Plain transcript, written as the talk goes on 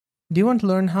Do you want to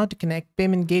learn how to connect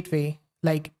payment gateway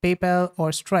like PayPal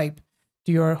or Stripe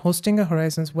to your Hostinger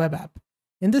Horizons web app?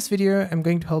 In this video, I'm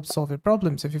going to help solve your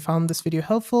problems. If you found this video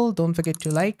helpful, don't forget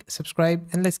to like, subscribe,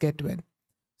 and let's get to it.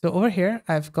 So over here,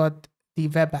 I've got the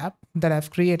web app that I've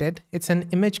created. It's an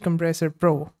Image Compressor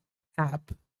Pro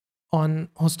app on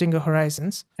Hostinger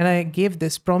Horizons. And I gave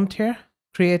this prompt here,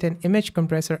 create an image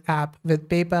compressor app with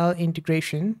PayPal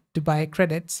integration to buy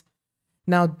credits.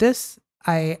 Now this,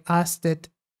 I asked it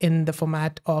in the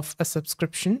format of a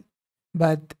subscription,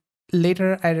 but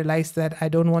later I realized that I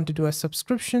don't want to do a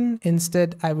subscription.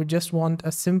 Instead, I would just want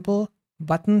a simple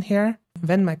button here.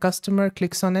 When my customer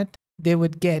clicks on it, they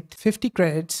would get 50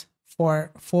 credits for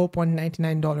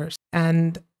 $4.99.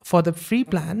 And for the free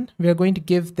plan, we are going to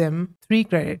give them 3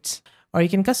 credits. Or you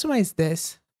can customize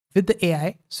this with the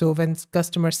AI. So when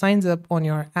customer signs up on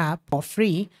your app for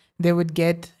free, they would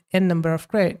get n number of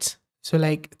credits. So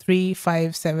like 3,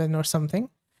 5, 7 or something.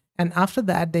 And after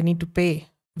that, they need to pay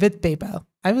with PayPal.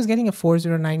 I was getting a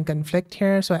 409 conflict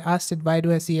here. So I asked it, why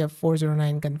do I see a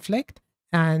 409 conflict?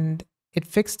 And it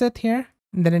fixed it here.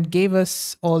 And then it gave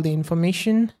us all the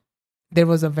information. There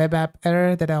was a web app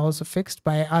error that I also fixed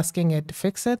by asking it to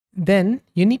fix it. Then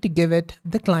you need to give it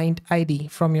the client ID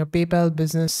from your PayPal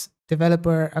business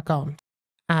developer account.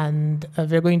 And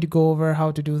we're going to go over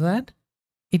how to do that.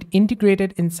 It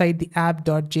integrated inside the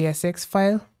app.jsx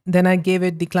file. Then I gave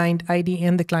it the client ID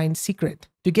and the client secret.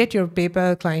 To get your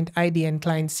PayPal client ID and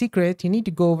client secret, you need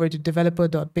to go over to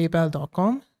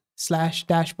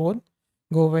developer.paypal.com/dashboard.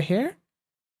 Go over here.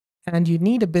 And you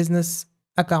need a business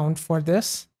account for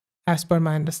this, as per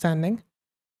my understanding.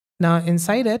 Now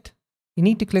inside it, you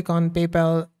need to click on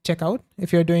PayPal checkout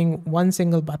if you're doing one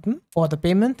single button for the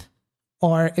payment.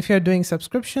 Or if you're doing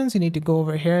subscriptions, you need to go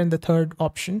over here in the third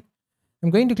option.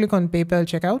 I'm going to click on PayPal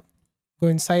checkout, go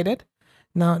inside it.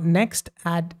 Now next,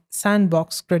 add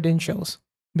sandbox credentials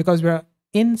because we're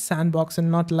in sandbox and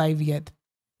not live yet.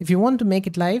 If you want to make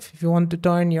it live, if you want to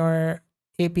turn your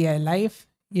API live,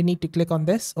 you need to click on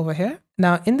this over here.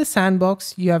 Now in the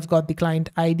sandbox, you have got the client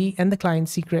ID and the client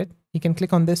secret. You can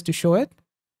click on this to show it.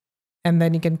 And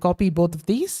then you can copy both of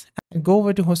these and go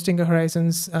over to Hostinger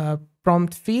Horizons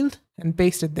prompt field and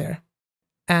paste it there.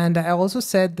 And I also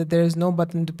said that there is no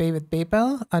button to pay with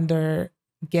PayPal under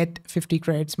get 50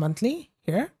 credits monthly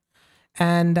here.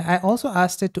 And I also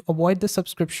asked it to avoid the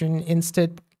subscription.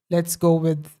 Instead, let's go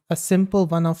with a simple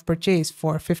one-off purchase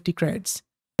for 50 credits.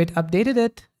 It updated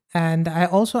it. And I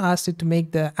also asked it to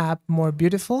make the app more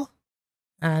beautiful.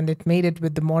 And it made it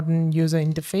with the modern user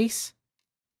interface.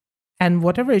 And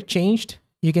whatever it changed,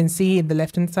 you can see in the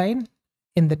left-hand side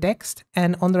in the text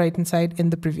and on the right-hand side in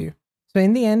the preview. So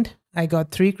in the end, I got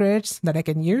 3 credits that I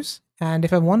can use. And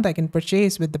if I want, I can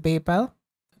purchase with the PayPal.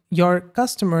 Your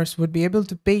customers would be able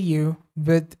to pay you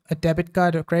with a debit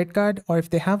card or credit card, or if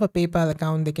they have a PayPal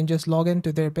account, they can just log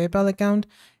into their PayPal account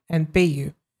and pay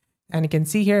you. And you can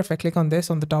see here, if I click on this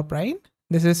on the top right,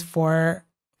 this is for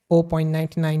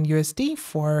 $4.99 USD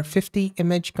for 50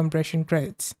 image compression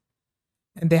credits.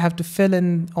 And they have to fill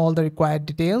in all the required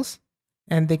details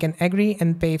and they can agree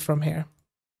and pay from here.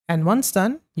 And once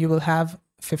done, you will have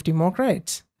 50 more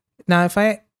credits. Now, if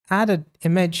I add an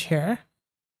image here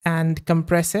and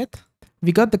compress it,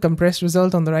 we got the compressed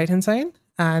result on the right-hand side.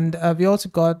 And we also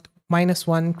got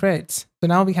 -1 credits. So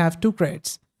now we have 2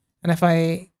 credits. And if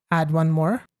I add one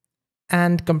more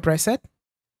and compress it,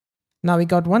 now we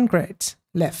got 1 credit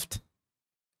left.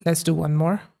 Let's do one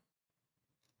more.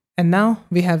 And now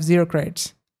we have 0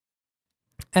 credits.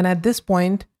 And at this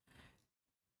point,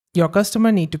 your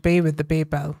customer need to pay with the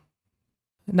PayPal.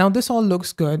 Now this all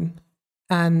looks good.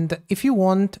 And if you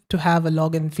want to have a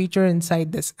login feature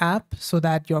inside this app so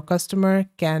that your customer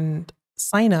can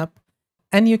sign up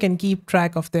and you can keep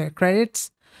track of their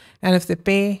credits, and if they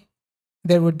pay,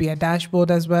 there would be a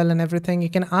dashboard as well and everything, you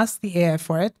can ask the AI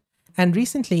for it. And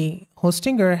recently,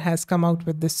 Hostinger has come out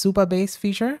with this Supabase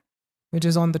feature, which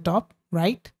is on the top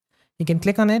right. You can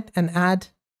click on it and add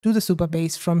to the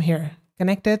Supabase from here.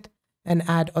 Connect it and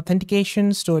add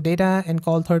authentication, store data, and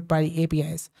call third-party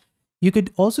APIs. You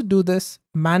could also do this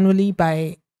manually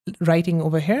by writing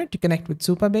over here to connect with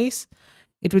Supabase.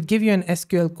 It would give you an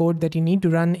SQL code that you need to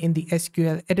run in the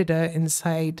SQL editor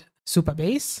inside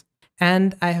Supabase.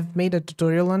 And I have made a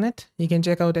tutorial on it. You can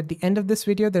check out at the end of this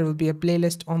video. There will be a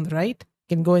playlist on the right.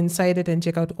 You can go inside it and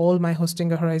check out all my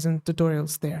Hostinger Horizon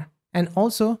tutorials there. And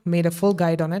also made a full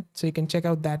guide on it, so you can check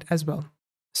out that as well.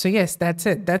 So yes, that's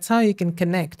it. That's how you can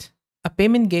connect a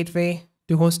payment gateway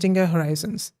to Hostinger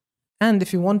Horizons. And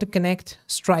if you want to connect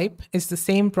Stripe, it's the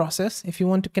same process. If you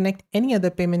want to connect any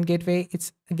other payment gateway,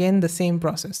 it's again the same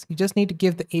process. You just need to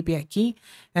give the API key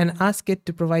and ask it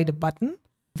to provide a button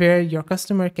where your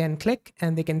customer can click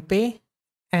and they can pay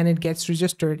and it gets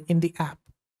registered in the app.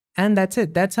 And that's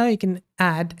it. That's how you can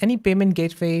add any payment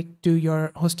gateway to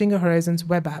your Hosting Your Horizons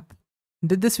web app.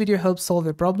 Did this video help solve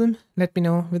the problem? Let me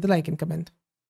know with a like and comment.